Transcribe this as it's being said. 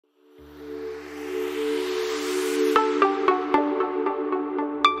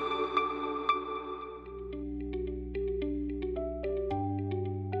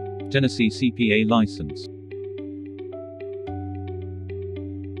Tennessee CPA license.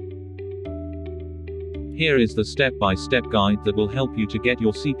 Here is the step-by-step guide that will help you to get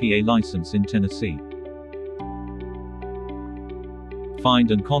your CPA license in Tennessee.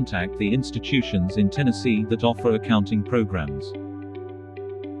 Find and contact the institutions in Tennessee that offer accounting programs.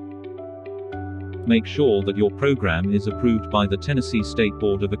 Make sure that your program is approved by the Tennessee State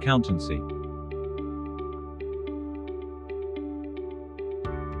Board of Accountancy.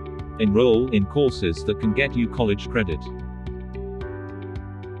 Enroll in courses that can get you college credit.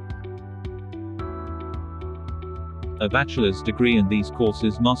 A bachelor's degree and these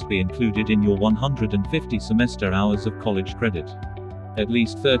courses must be included in your 150 semester hours of college credit. At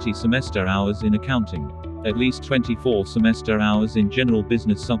least 30 semester hours in accounting. At least 24 semester hours in general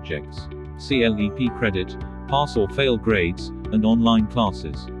business subjects. CLEP credit, pass or fail grades, and online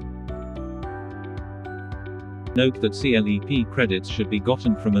classes. Note that CLEP credits should be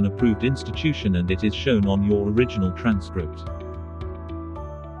gotten from an approved institution and it is shown on your original transcript.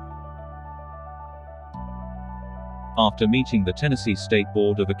 After meeting the Tennessee State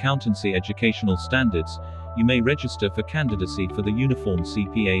Board of Accountancy educational standards, you may register for candidacy for the Uniform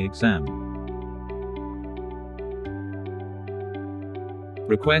CPA exam.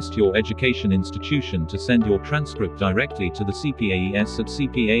 Request your education institution to send your transcript directly to the CPAES at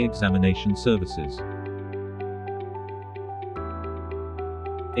CPA Examination Services.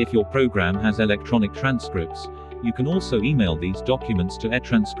 If your program has electronic transcripts, you can also email these documents to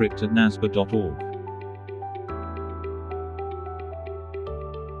etranscript@nasba.org.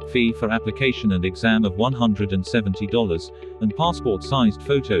 Fee for application and exam of $170, and passport-sized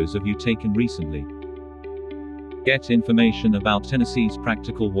photos of you taken recently. Get information about Tennessee's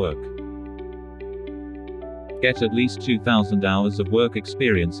practical work. Get at least 2,000 hours of work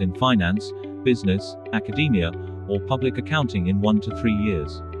experience in finance, business, academia, or public accounting in 1 to 3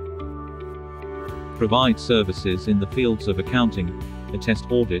 years. Provide services in the fields of accounting, attest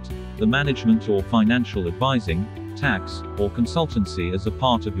audit, the management or financial advising, tax, or consultancy as a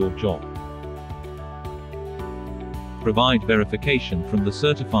part of your job. Provide verification from the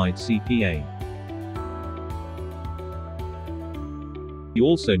certified CPA. You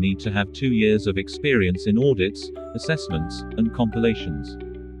also need to have 2 years of experience in audits, assessments, and compilations.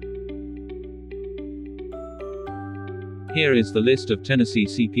 Here is the list of Tennessee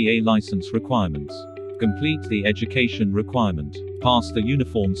CPA license requirements. Complete the education requirement. Pass the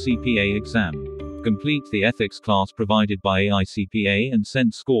Uniform CPA exam. Complete the ethics class provided by AICPA and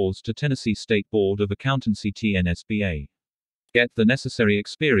send scores to Tennessee State Board of Accountancy TNSBA. Get the necessary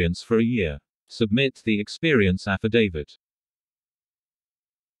experience for a year. Submit the experience affidavit.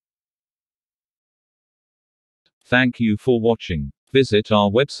 Thank you for watching. Visit our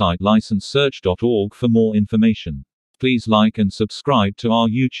website licensesearch.org for more information. Please like and subscribe to our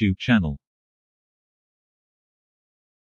YouTube channel.